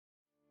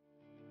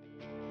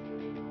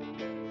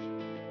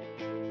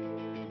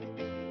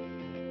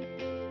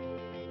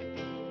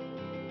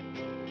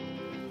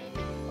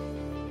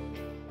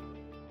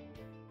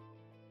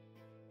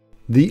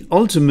The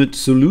ultimate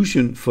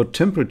solution for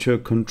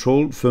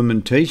temperature-controlled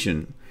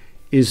fermentation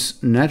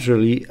is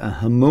naturally a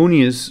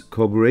harmonious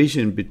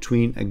cooperation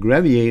between a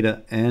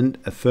Graviator and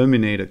a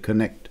Ferminator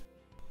Connect.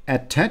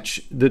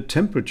 Attach the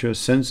temperature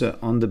sensor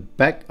on the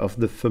back of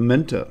the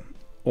fermenter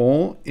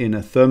or in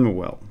a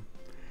thermowell.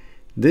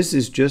 This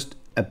is just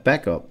a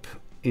backup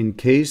in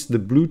case the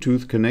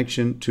Bluetooth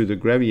connection to the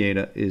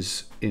Graviator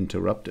is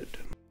interrupted.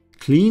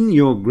 Clean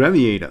your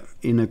Graviator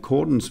in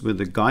accordance with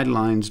the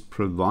guidelines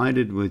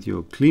provided with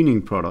your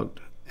cleaning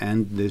product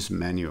and this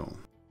manual.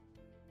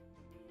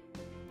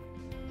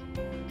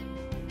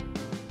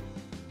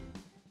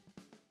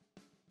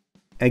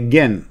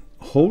 Again,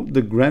 hold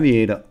the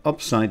Graviator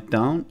upside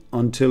down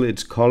until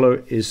its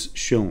color is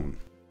shown.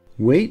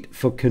 Wait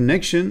for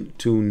connection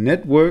to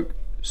network,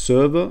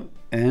 server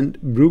and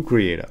brew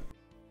creator.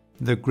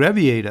 The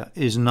Graviator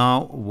is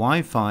now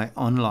Wi-Fi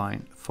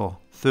online for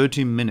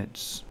 30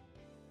 minutes.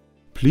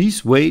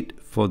 Please wait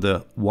for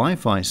the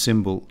Wi-Fi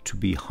symbol to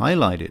be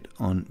highlighted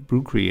on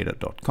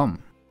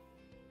brewcreator.com.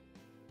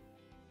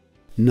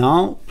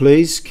 Now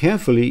place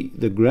carefully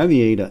the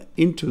Graviator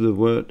into the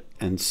wort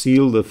and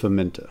seal the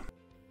fermenter.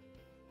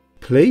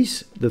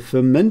 Place the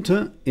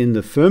fermenter in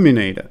the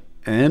Ferminator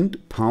and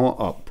power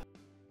up.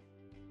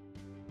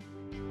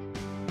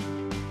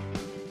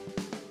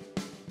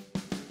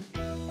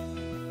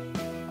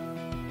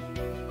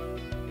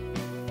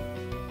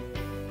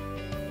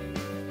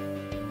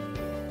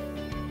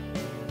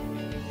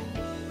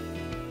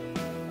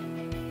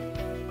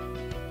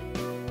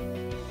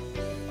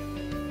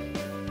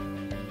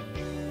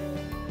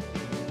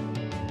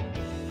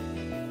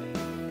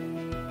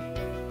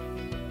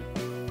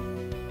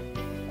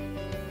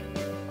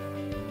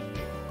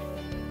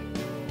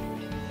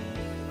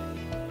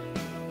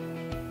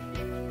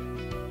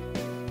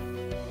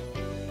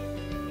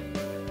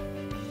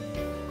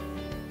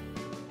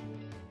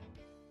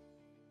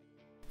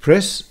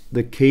 Press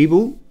the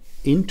cable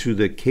into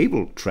the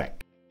cable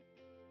track.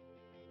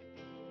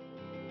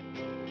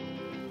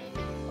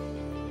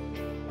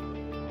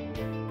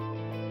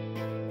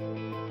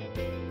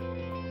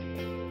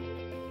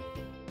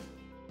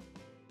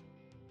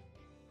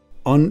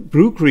 On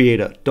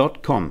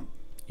brewcreator.com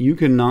you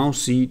can now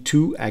see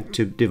two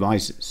active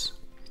devices,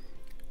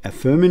 a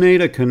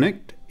Ferminator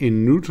Connect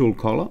in neutral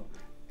color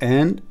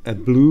and a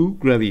blue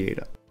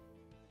Graviator.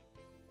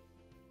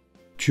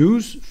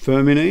 Choose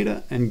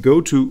Ferminator and go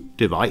to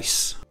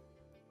Device.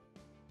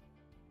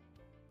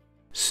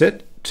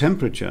 Set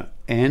temperature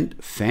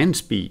and fan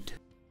speed.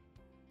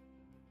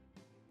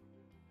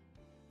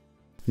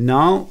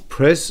 Now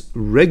press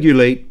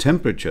Regulate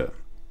Temperature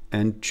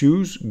and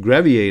choose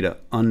Graviator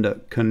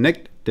under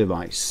Connect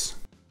Device.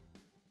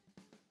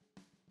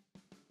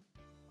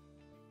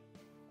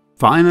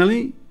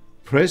 Finally,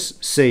 press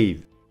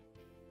Save.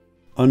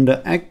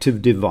 Under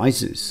Active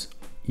Devices,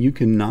 you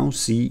can now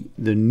see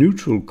the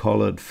neutral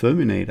colored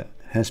Ferminator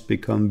has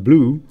become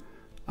blue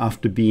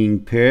after being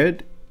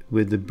paired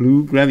with the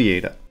blue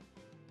Graviator.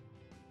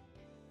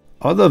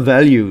 Other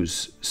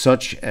values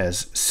such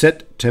as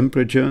set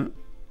temperature,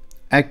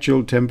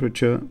 actual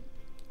temperature,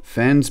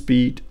 fan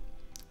speed,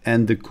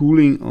 and the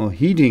cooling or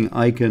heating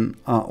icon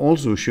are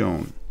also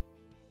shown.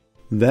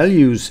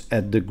 Values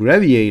at the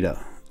Graviator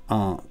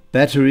are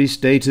battery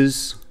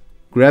status,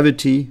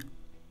 gravity,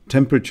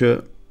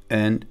 temperature,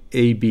 and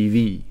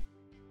ABV.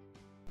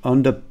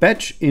 Under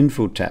Batch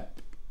Info tab,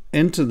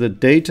 enter the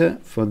data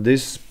for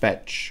this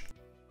batch.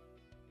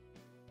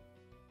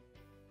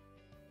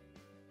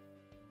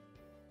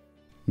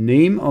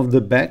 Name of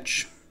the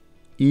batch,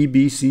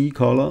 EBC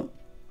color,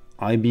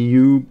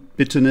 IBU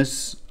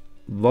bitterness,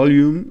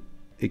 volume,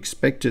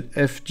 expected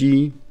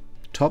FG,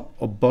 top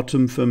or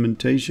bottom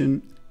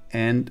fermentation,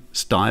 and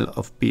style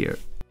of beer.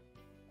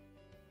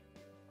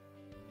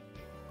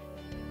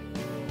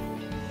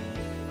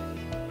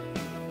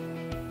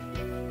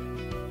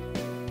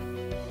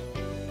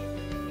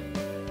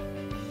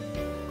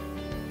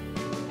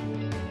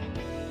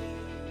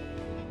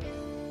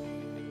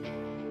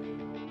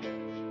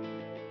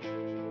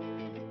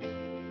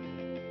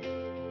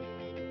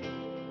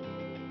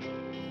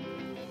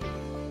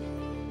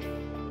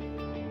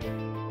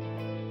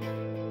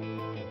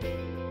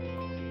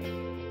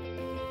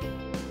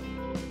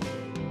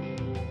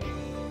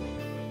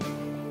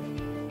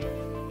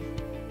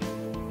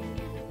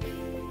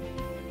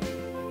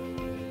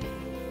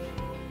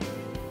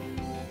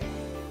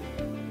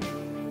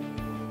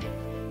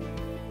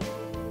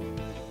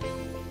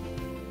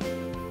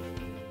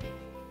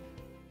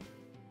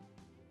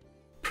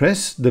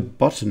 Press the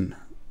button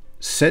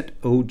Set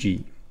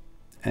OG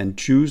and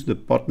choose the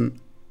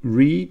button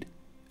Read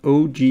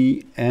OG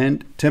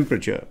and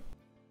Temperature.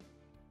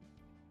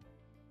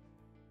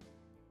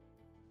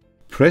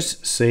 Press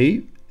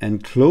Save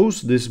and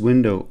close this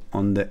window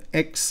on the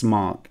X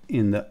mark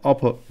in the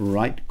upper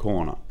right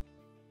corner.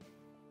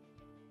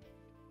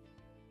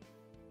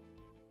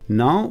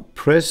 Now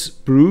press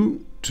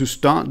Brew to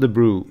start the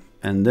brew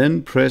and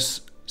then press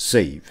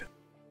Save.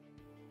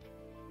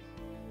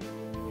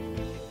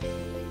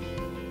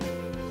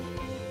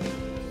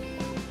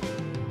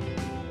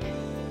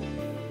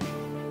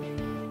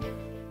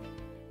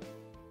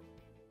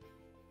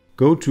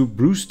 Go to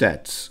Brew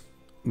Stats,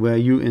 where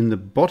you in the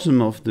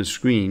bottom of the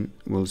screen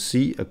will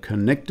see a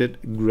connected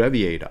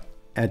Graviator.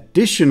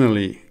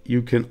 Additionally,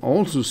 you can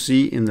also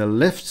see in the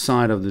left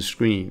side of the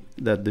screen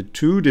that the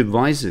two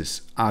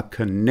devices are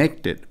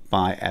connected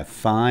by a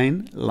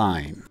fine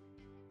line.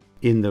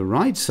 In the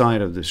right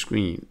side of the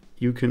screen,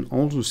 you can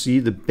also see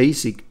the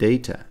basic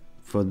data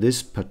for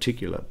this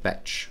particular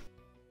batch.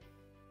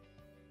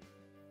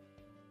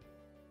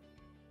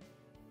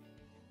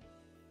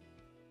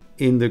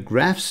 In the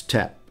Graphs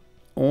tab,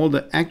 all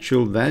the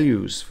actual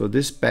values for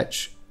this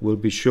batch will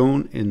be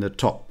shown in the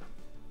top,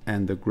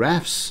 and the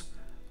graphs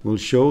will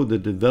show the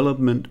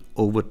development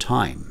over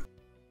time.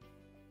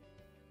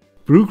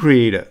 Brew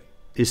Creator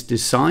is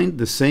designed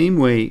the same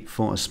way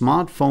for a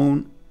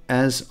smartphone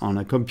as on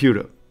a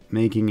computer,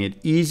 making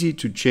it easy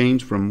to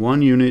change from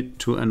one unit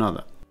to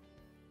another.